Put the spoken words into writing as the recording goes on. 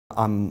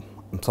I'm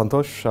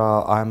Santosh.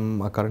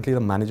 I'm currently the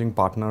managing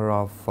partner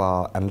of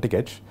Analytic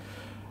Edge.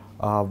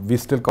 We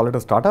still call it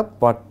a startup,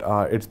 but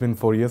it's been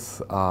 4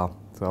 years.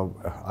 So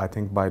I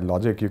think by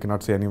logic, you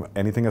cannot say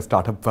anything a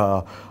startup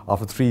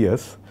after 3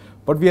 years.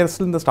 But we are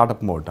still in the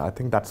startup mode. I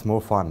think that's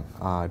more fun.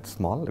 It's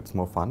small, it's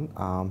more fun.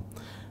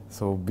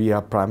 So we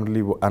are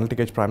Analytic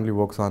Edge primarily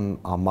works on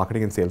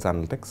marketing and sales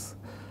analytics,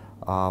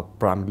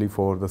 primarily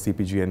for the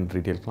CPG and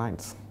retail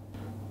clients.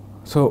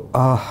 So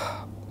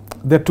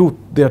there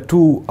are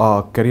two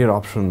career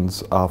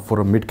options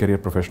for a mid-career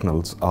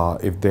professionals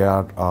if they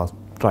are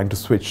trying to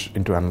switch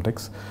into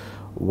analytics.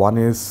 One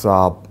is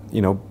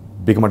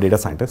become a data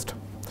scientist,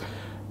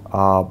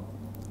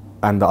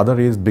 and the other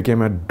is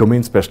become a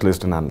domain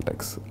specialist in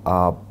analytics.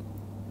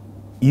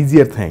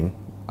 Easier thing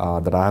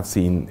that I have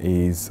seen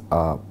is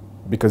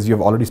because you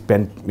have already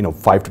spent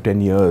 5 to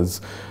 10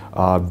 years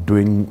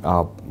doing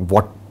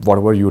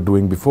whatever you were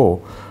doing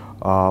before.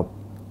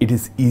 It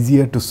is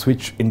easier to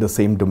switch in the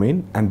same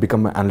domain and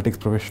become an analytics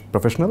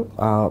professional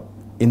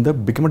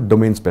become a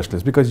domain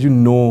specialist because you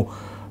know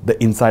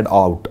the inside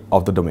out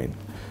of the domain.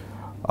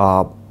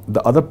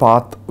 The other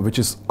path, which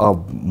is a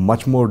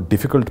much more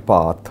difficult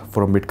path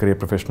for a mid-career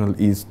professional,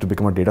 is to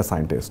become a data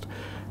scientist.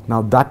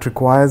 Now that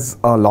requires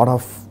a lot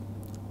of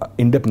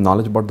in-depth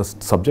knowledge about the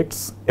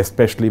subjects,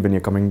 especially when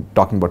you're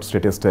talking about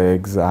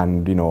statistics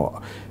and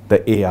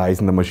the AIs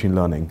and the machine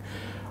learning.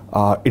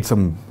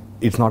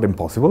 It's not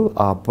impossible,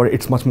 but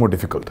it's much more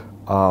difficult.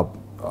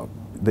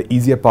 The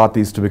easier path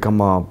is to become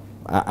an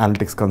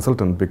analytics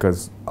consultant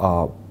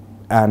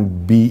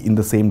and be in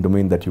the same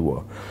domain that you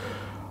were.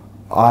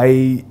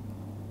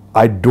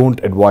 I don't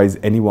advise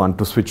anyone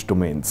to switch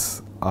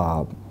domains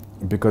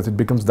because it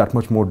becomes that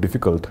much more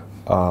difficult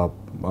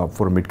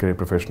for a mid-career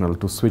professional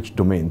to switch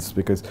domains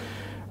because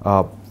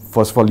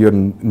first of all, you're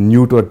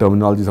new to the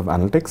terminologies of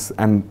analytics,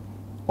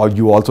 or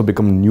you also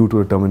become new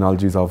to the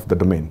terminologies of the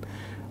domain.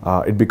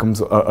 It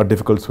becomes a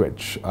difficult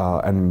switch,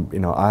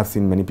 and I have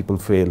seen many people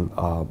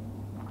fail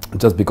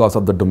just because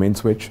of the domain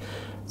switch.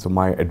 So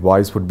my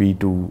advice would be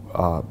to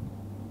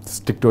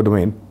stick to a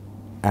domain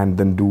and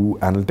then do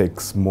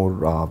analytics,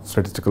 more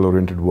statistical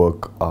oriented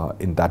work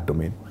in that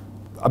domain.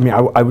 I mean,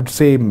 I would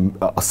say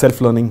a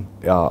self-learning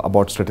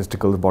about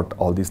statistical, about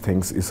all these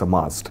things is a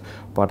must.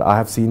 But I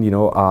have seen,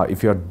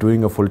 if you're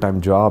doing a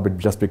full-time job, it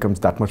just becomes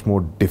that much more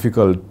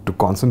difficult to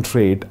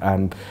concentrate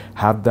and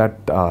have that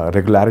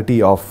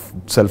regularity of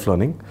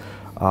self-learning.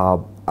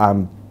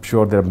 I'm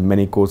sure there are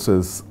many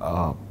courses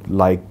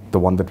like the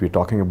one that we're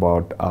talking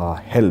about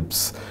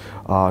helps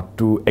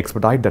to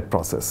expedite that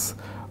process.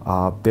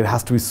 There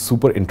has to be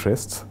super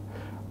interests.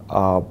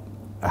 And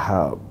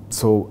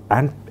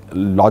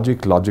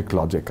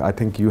logic. I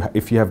think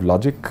if you have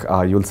logic,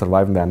 you'll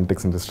survive in the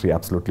analytics industry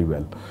absolutely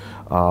well.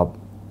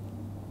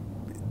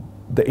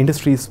 The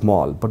industry is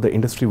small, but the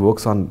industry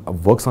works on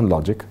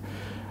logic.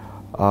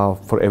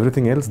 For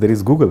everything else, there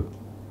is Google.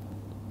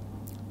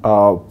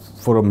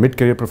 For a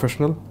mid-career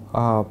professional,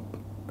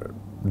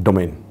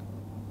 domain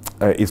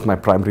is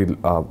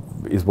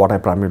what I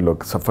primarily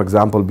look. So, for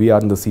example, we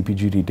are in the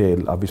CPG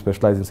retail. We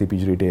specialize in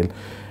CPG retail.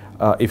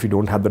 If you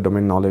don't have the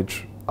domain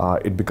knowledge,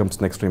 it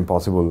becomes next to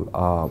impossible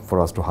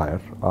for us to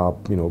hire,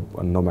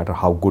 no matter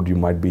how good you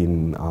might be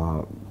in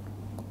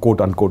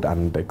quote-unquote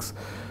analytics.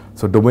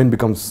 So domain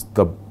becomes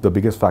the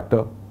biggest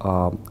factor,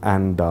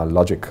 and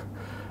logic.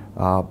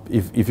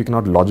 If you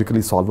cannot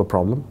logically solve a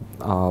problem,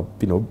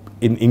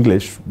 in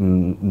English,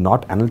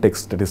 not analytics,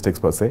 statistics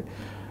per se,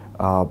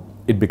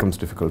 it becomes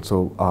difficult.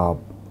 So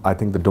I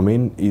think the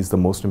domain is the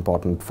most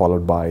important,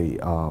 followed by,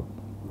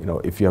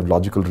 if your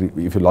logical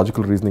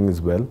reasoning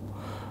is well,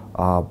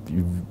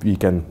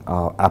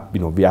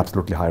 we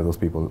absolutely hire those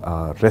people.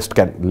 Rest,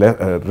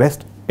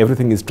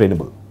 everything is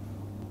trainable.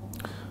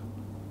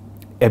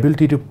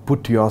 Ability to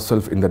put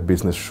yourself in that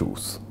business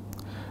shoes.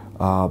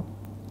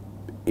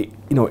 It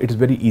is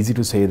very easy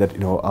to say that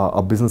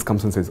a business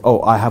comes and says,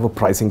 "Oh, I have a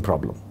pricing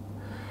problem."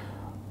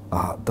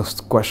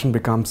 The question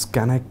becomes,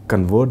 can I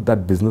convert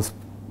that business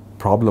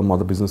problem or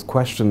the business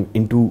question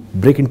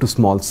break into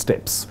small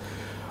steps?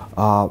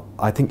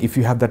 I think if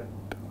you have that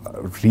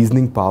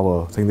reasoning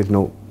power, saying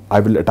that I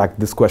will attack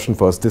this question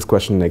first, this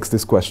question next,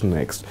 this question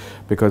next,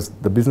 because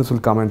the business will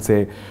come and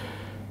say,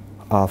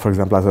 for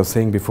example, as I was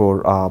saying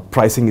before,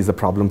 pricing is a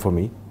problem for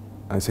me.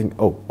 I'm saying,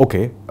 oh,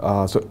 okay,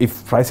 so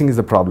if pricing is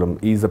the problem,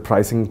 is the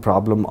pricing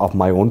problem of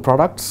my own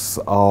products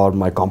or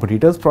my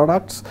competitors'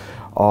 products?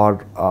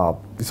 Or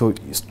so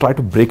try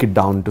to break it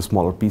down into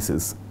smaller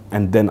pieces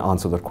and then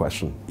answer that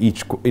question,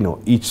 each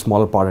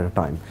smaller part at a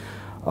time.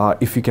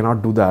 If you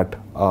cannot do that,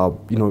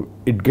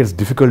 it gets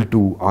difficult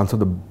to answer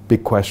the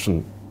big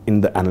question in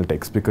the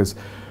analytics, because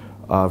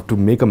to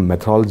make a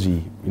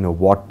methodology,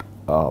 what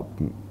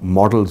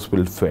models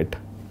will fit,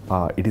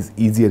 it is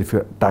easier if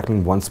you're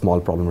tackling one small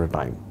problem at a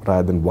time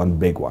rather than one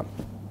big one.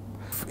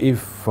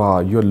 If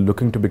you're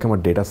looking to become a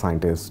data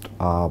scientist,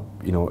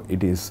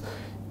 it is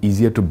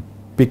easier to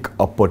pick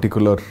a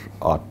particular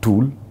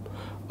tool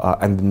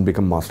and then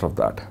become master of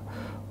that.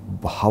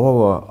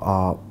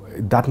 However,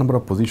 that number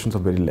of positions are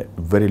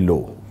very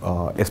low.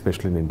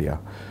 especially in India.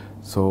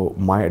 So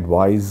my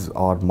advice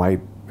or my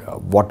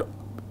what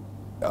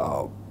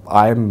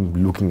I am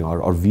looking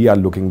or we are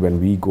looking when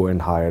we go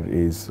and hire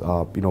is,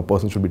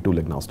 person should be tool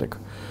agnostic.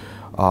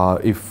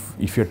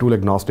 If you're tool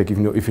agnostic,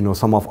 if you know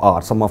some of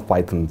R, some of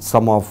Python,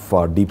 some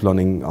of deep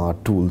learning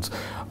tools,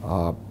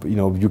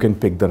 you can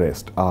pick the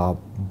rest.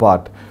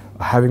 But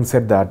having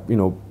said that,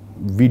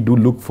 we do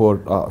look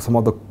for some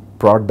of the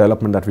product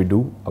development that we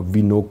do.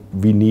 We know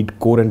we need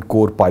core and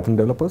core Python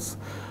developers,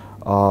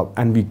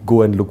 and we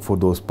go and look for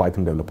those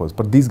Python developers.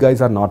 But these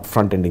guys are not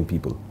front-ending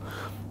people.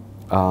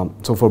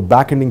 So for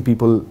back-ending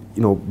people,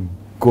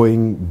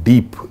 going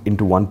deep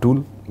into one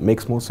tool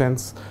makes more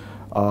sense.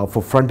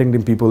 For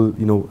front-ending people,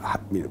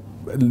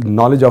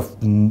 knowledge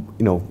of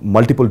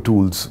multiple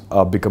tools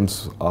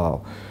becomes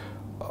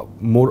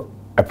more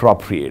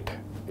appropriate,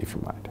 if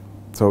you might.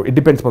 So it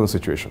depends upon the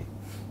situation.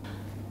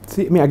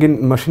 See,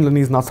 again, machine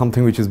learning is not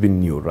something which has been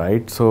new,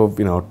 right? So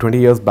 20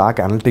 years back,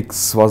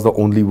 analytics was the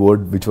only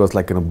word which was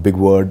like a big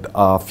word.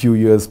 A few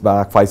years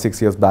back, 5-6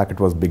 years back, it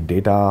was big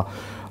data.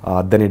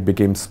 Then it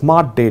became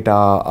smart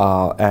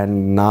data,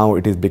 and now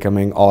it is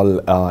becoming all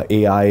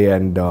AI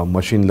and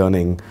machine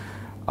learning.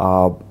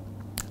 The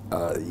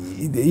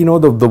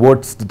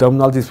words, the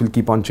terminologies will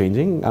keep on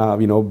changing.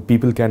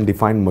 People can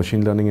define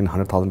machine learning in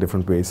 100,000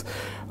 different ways.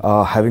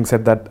 Having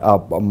said that,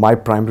 my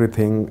primary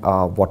thing,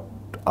 what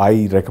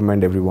I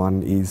recommend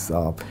everyone is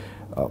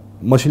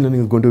machine learning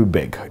is going to be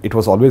big. It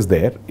was always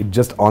there. It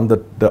just on the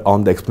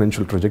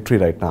exponential trajectory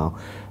right now.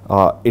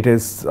 It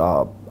is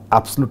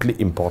absolutely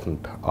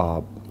important,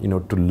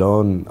 to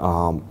learn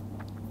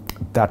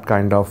that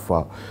kind of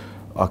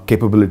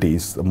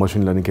capabilities,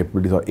 machine learning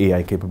capabilities or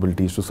AI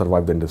capabilities to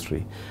survive the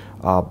industry.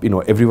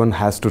 Everyone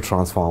has to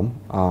transform,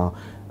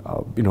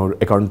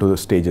 according to the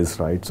stages,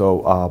 right?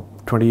 So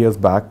 20 years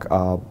back,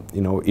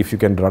 if you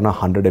can run a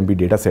 100 MB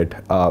data set,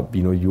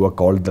 you are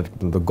called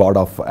the god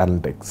of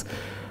analytics.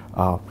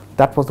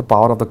 That was the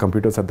power of the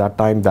computers at that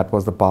time. That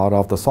was the power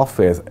of the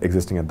software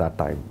existing at that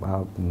time.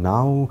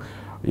 Now,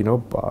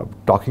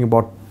 talking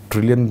about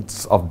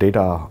trillions of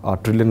data,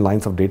 trillion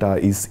lines of data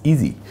is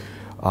easy.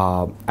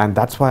 And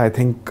that's why I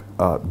think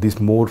this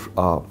more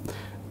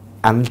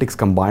analytics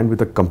combined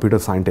with a computer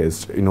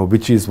scientist,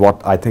 which is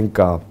what I think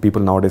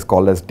people nowadays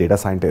call as data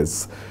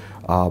scientists,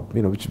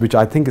 which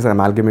I think is an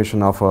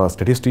amalgamation of a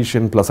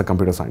statistician plus a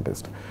computer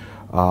scientist.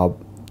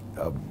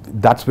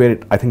 That's where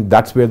I think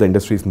that's where the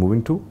industry is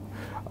moving to.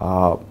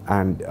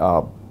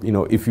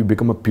 If you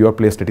become a pure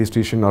play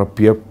statistician or a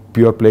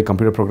pure play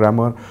computer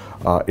programmer,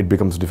 it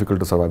becomes difficult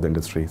to survive the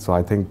industry. So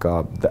I think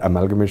the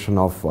amalgamation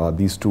of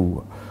these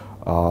two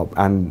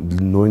and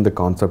knowing the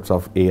concepts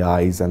of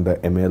AIs and the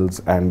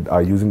MLs and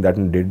using that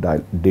in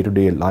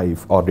day-to-day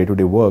life or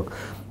day-to-day work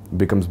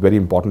becomes very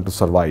important to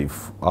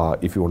survive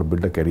if you want to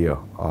build a career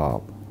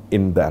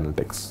in the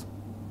analytics.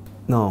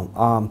 No,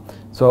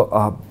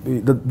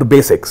 the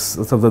basics.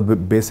 So the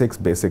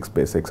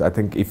basics. I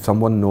think if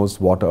someone knows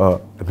what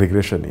a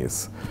regression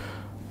is,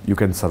 you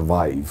can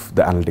survive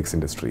the analytics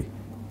industry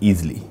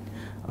easily.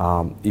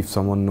 If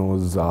someone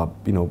knows,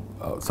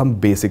 some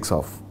basics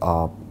of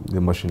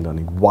the machine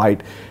learning,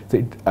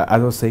 as I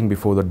was saying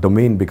before, the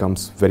domain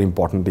becomes very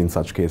important in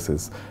such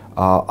cases.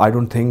 I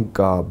don't think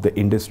the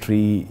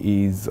industry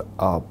is,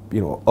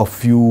 a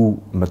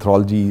few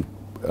methodology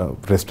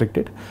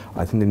restricted.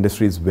 I think the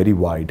industry is very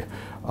wide.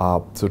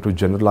 So to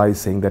generalize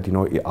saying that,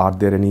 are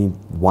there any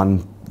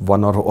one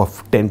or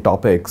of 10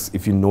 topics,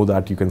 if you know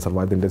that you can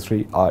survive the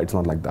industry, it's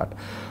not like that.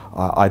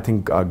 I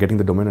think getting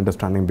the domain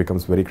understanding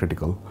becomes very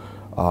critical.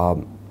 There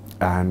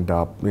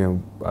are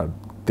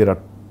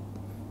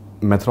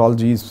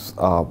methodologies.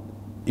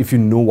 If you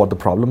know what the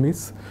problem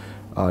is,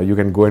 you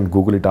can go and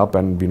Google it up,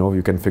 and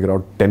you can figure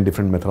out 10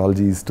 different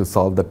methodologies to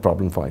solve that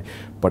problem for you.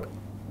 But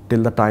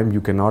till the time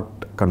you cannot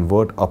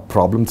convert a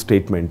problem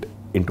statement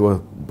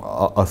into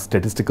a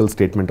statistical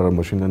statement or a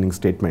machine learning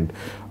statement,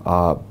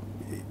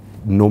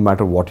 no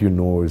matter what you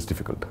know, is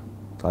difficult.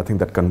 So I think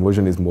that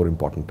conversion is more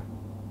important.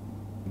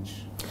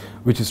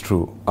 Which is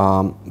true.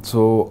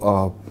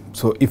 So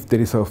if there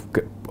is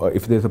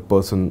a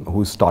person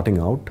who is starting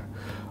out,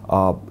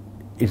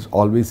 it's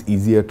always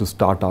easier to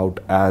start out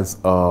as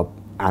an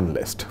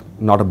analyst,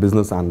 not a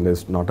business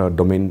analyst, not a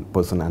domain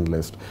person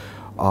analyst.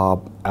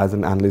 As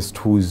an analyst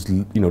who is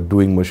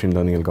doing machine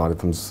learning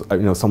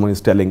algorithms, someone is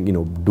telling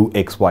do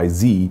X, Y,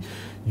 Z,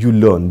 you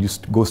learn, you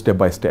go step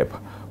by step.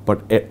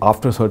 But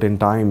after a certain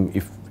time,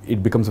 if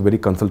it becomes a very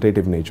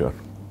consultative nature.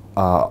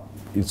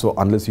 So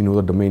unless you know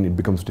the domain, it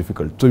becomes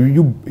difficult. So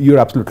you're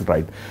absolutely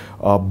right.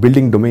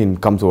 Building domain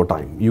comes over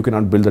time. You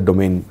cannot build a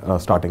domain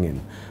starting in.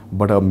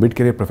 But a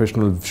mid-career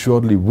professional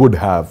surely would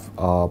have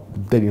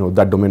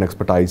that domain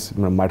expertise.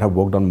 Might have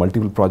worked on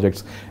multiple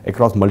projects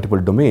across multiple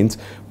domains,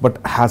 but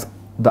has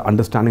the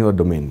understanding of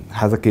the domain,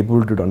 has a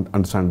capability to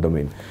understand the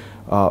domain.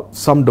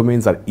 Some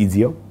domains are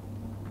easier,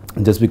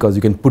 just because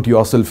you can put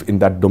yourself in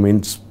that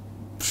domain's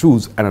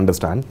shoes and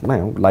understand.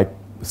 Like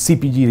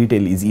CPG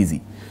retail is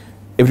easy.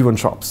 Everyone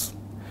shops.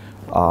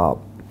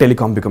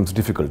 telecom becomes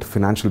difficult,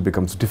 financial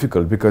becomes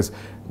difficult, because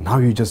now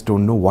you just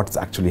don't know what's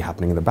actually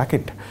happening in the back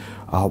end,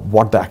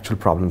 what the actual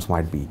problems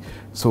might be.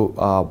 So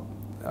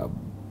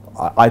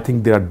I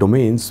think there are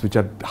domains which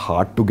are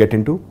hard to get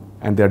into,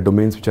 and there are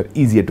domains which are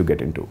easier to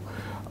get into.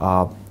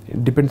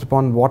 It depends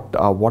upon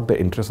what the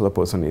interest of the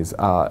person is.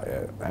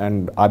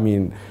 And I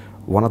mean,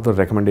 one of the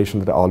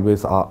recommendations that I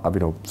always,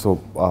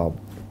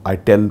 I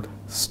tell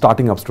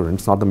starting up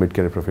students, not the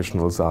mid-career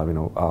professionals,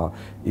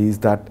 is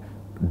that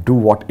do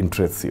what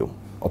interests you,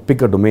 or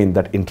pick a domain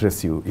that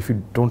interests you. If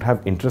you don't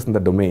have interest in the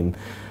domain,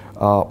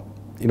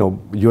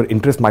 your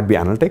interest might be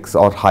analytics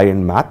or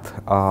high-end math.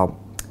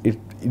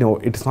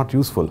 It's not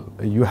useful.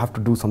 You have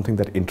to do something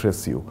that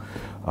interests you,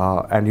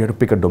 and you have to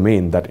pick a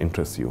domain that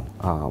interests you,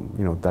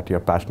 that you're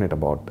passionate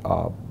about.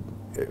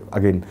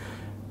 Again,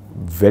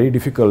 very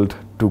difficult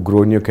to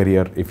grow in your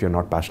career if you're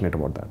not passionate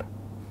about that.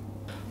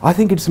 I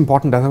think it's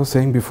important, as I was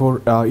saying before,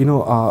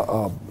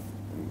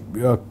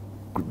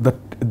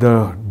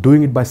 the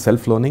doing it by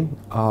self-learning,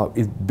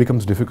 it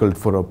becomes difficult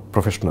for a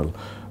professional,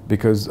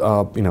 because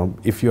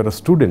if you're a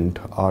student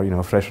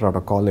or fresh out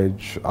of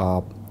college,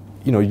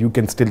 you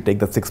can still take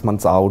the 6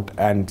 months out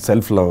and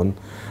self-learn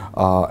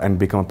and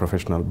become a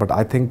professional. But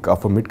I think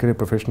for mid-career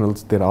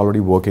professionals, they're already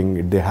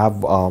working. They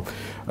have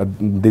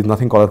there's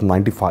nothing called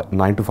 9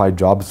 to 5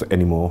 jobs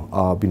anymore.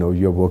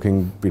 You're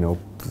working.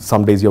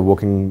 Some days you're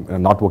working,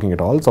 not working at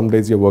all. Some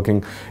days you're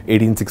working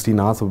 18, 16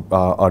 hours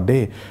a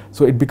day.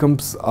 So it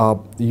becomes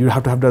you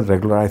have to have the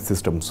regularized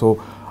system. So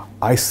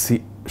I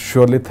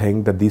surely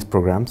think that these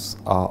programs,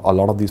 a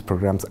lot of these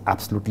programs,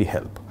 absolutely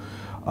help.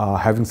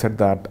 Having said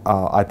that,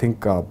 I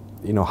think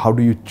how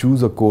do you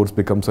choose a course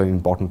becomes an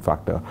important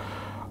factor.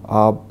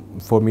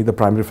 For me, the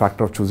primary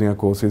factor of choosing a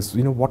course is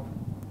what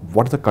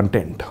is the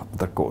content of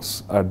the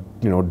course.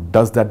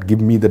 Does that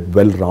give me that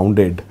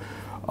well-rounded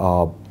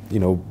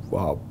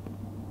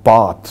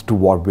path to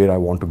where I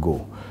want to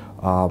go.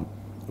 I've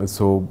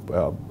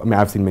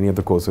seen many of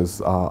the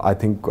courses. I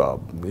think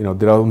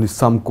there are only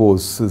some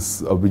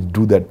courses which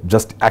do that,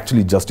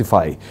 actually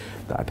justify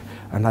that.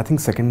 And I think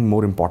second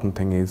more important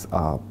thing is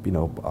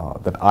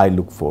that I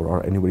look for,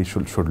 or anybody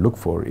should look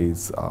for,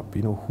 is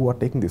who are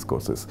taking these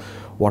courses,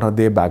 what are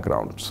their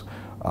backgrounds,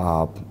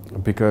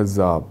 because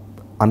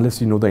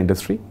unless you know the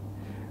industry,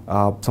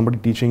 somebody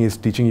is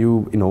teaching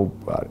you.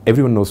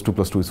 Everyone knows 2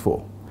 + 2 is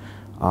 4.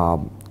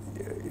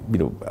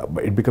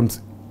 It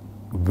becomes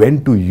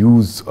when to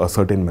use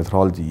certain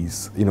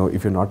methodologies.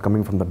 If you're not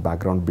coming from that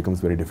background, it becomes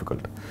very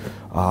difficult.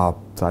 So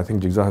I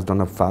think Jigsaw has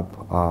done a fab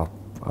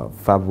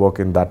work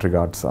in that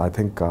regard. So I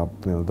think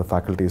the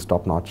faculty is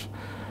top notch.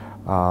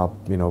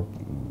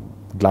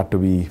 Glad to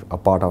be a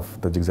part of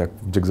the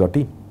Jigsaw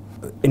team.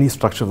 Any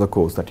structure of the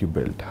course that you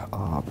build,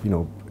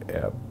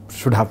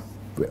 should have,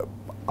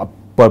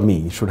 per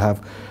me, should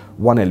have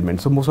one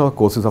element. So most of our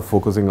courses are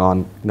focusing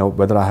on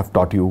whether I have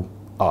taught you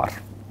R.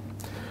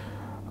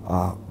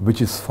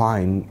 Which is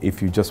fine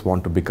if you just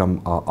want to become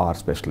a R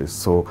specialist.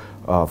 So,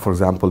 for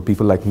example,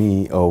 people like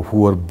me who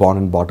were born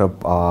and brought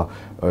up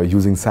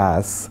using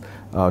SAS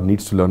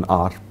needs to learn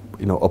R.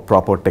 A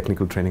proper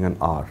technical training on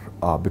R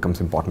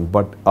becomes important.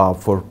 But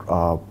for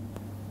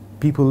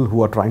people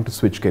who are trying to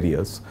switch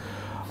careers,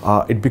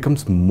 it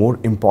becomes more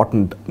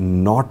important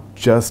not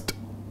just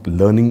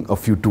learning a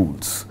few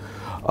tools.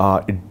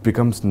 It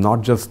becomes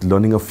not just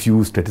learning a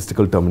few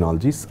statistical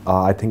terminologies.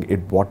 I think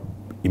what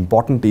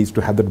important is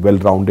to have that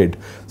well-rounded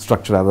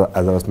structure,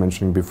 as I was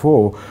mentioning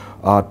before,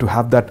 to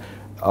have that,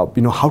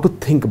 how to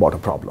think about a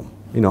problem.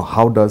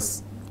 How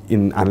does,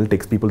 in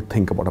analytics, people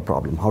think about a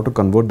problem, how to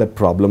convert that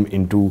problem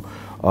into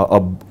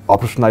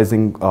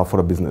operationalizing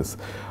for a business.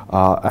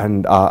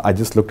 And I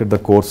just looked at the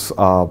course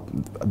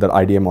that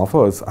IDM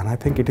offers, and I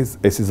think it is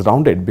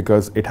rounded,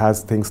 because it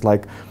has things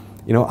like,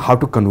 how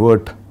to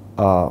convert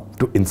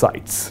to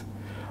insights.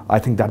 I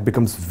think that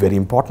becomes very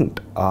important.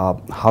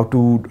 How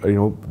to,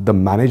 the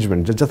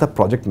management, just the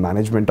project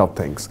management of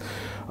things.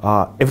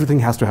 Everything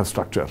has to have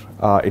structure.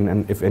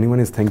 And if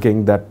anyone is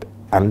thinking that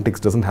analytics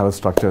doesn't have a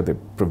structure, they're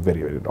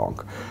very, very wrong.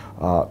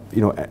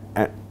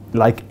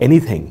 Like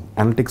anything,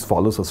 analytics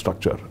follows a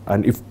structure.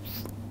 And if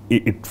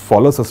it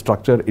follows a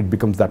structure, it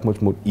becomes that much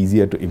more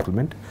easier to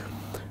implement.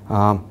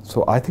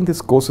 So I think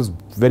this course is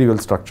very well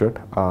structured,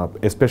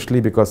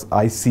 especially because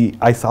I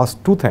saw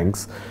two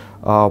things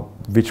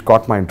which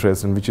caught my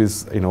interest, and which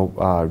is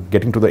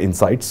getting to the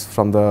insights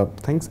from the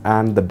things,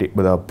 and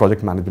the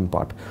project management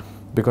part,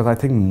 because I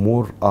think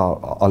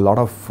a lot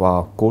of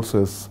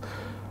courses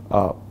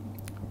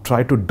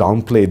try to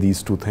downplay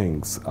these two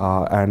things,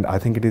 and I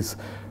think it is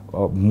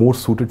more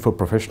suited for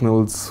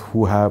professionals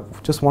who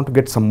just want to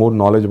get some more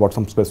knowledge about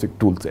some specific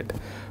tool set.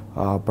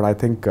 But I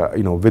think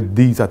with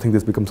these, I think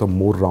this becomes a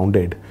more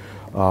rounded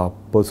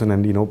person,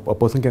 and a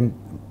person can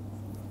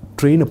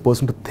train a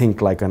person to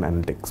think like an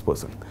analytics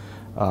person.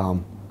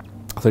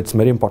 So it's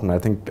very important. I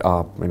think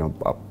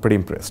pretty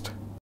impressed.